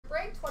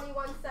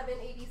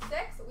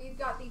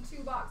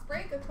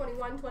break of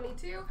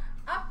 21-22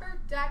 Upper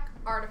Deck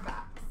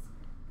Artifacts.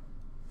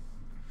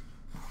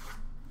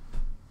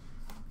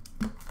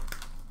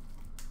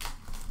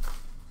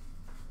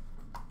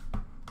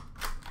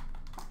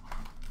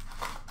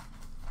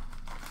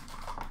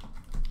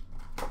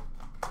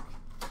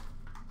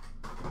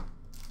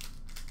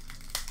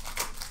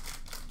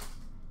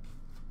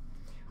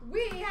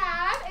 We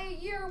have a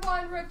Year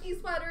 1 Rookie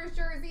Sweaters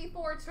jersey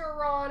for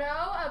Toronto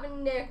of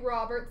Nick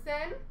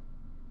Robertson.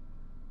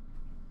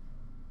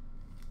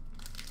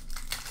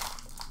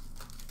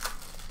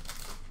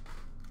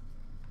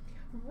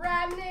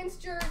 Remnants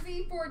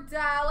jersey for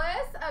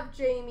Dallas of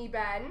Jamie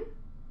Benn.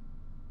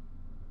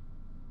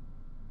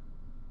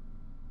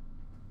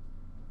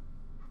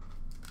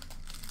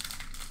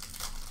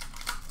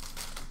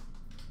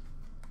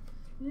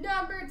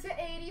 Number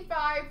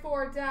 /85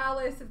 for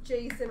Dallas of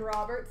Jason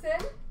Robertson.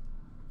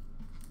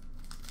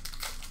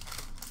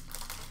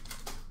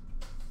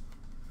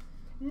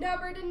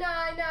 Number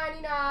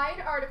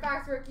 /999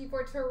 Artifacts rookie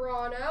for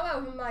Toronto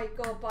of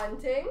Michael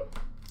Bunting.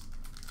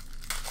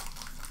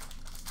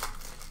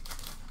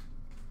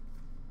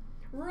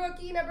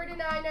 Rookie number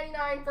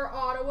 /999 for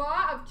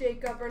Ottawa of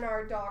Jacob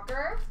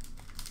Bernard-Docker.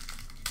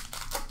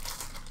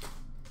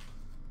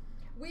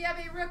 We have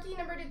a rookie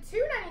number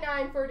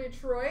 /299 for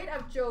Detroit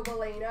of Joe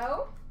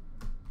Valeno.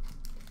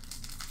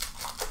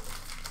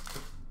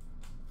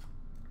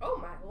 Oh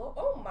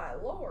my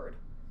lord.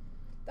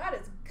 That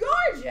is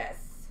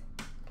gorgeous.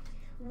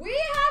 We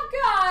have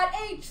got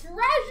a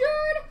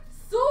treasured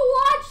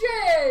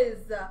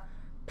swatches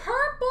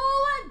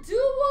purple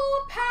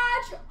dual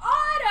patch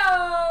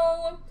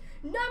auto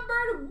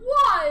numbered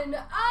 1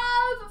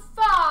 of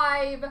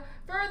 5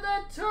 for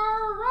the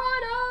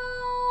Toronto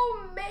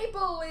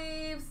Maple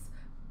Leafs,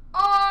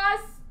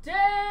 Austin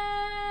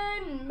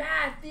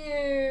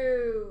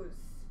Matthews.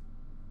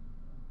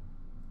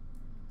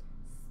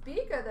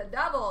 Speak of the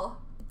devil.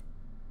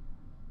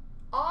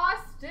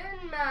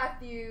 Austin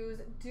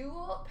Matthews,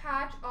 dual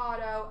patch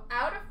auto,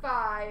 out of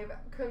 5.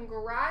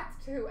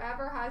 Congrats to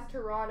whoever has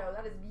Toronto.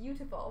 That is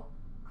beautiful.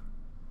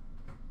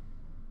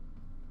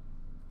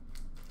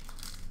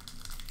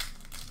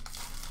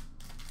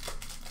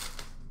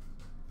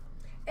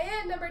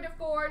 And number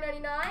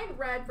 /499,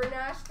 red for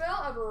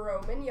Nashville of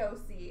Roman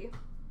Josi.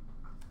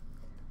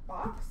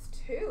 Box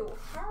 2.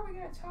 How are we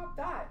going to top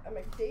that? A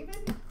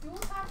McDavid dual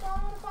patch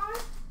auto out of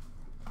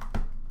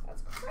 5?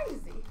 That's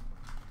crazy.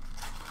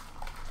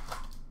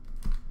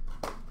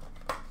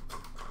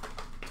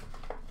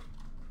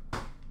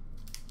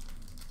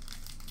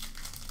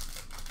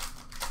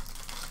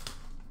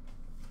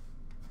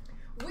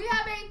 We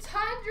have a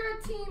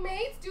Tundra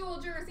Teammates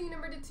dual jersey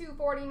number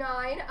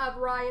 /249 of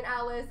Ryan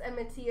Ellis and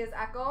Matthias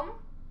Ekholm.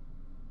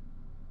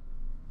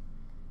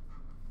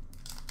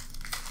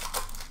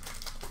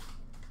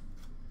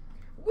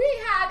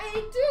 We have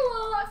a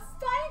dual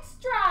fight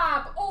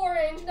strap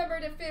orange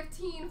number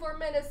 /15 for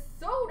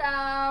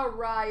Minnesota,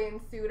 Ryan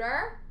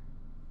Suter.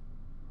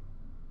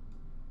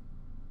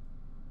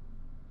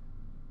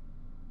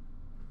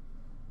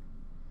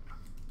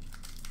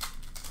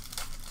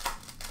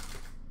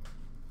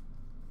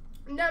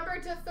 Number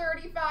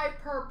 /35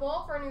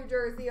 purple for New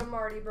Jersey of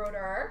Marty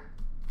Brodeur.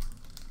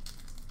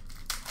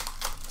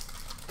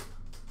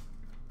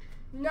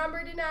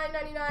 Number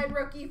 /999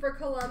 rookie for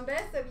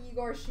Columbus of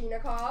Igor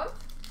Shchinakov.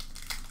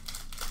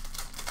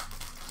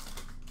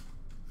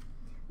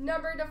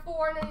 Number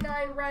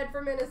 /499 red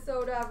for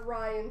Minnesota of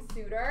Ryan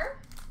Suter.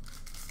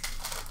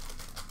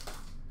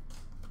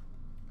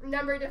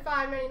 Number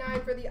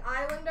 /599 for the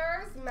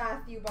Islanders,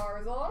 Matthew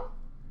Barzal.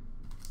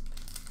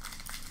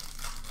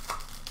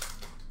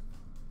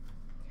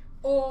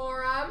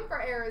 Orem for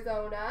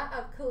Arizona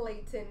of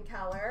Clayton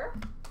Keller.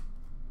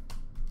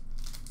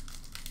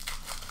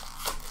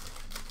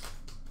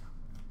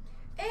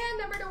 And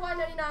number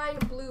 /199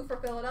 blue for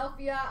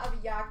Philadelphia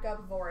of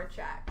Jakub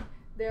Voracek.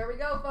 There we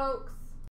go, folks.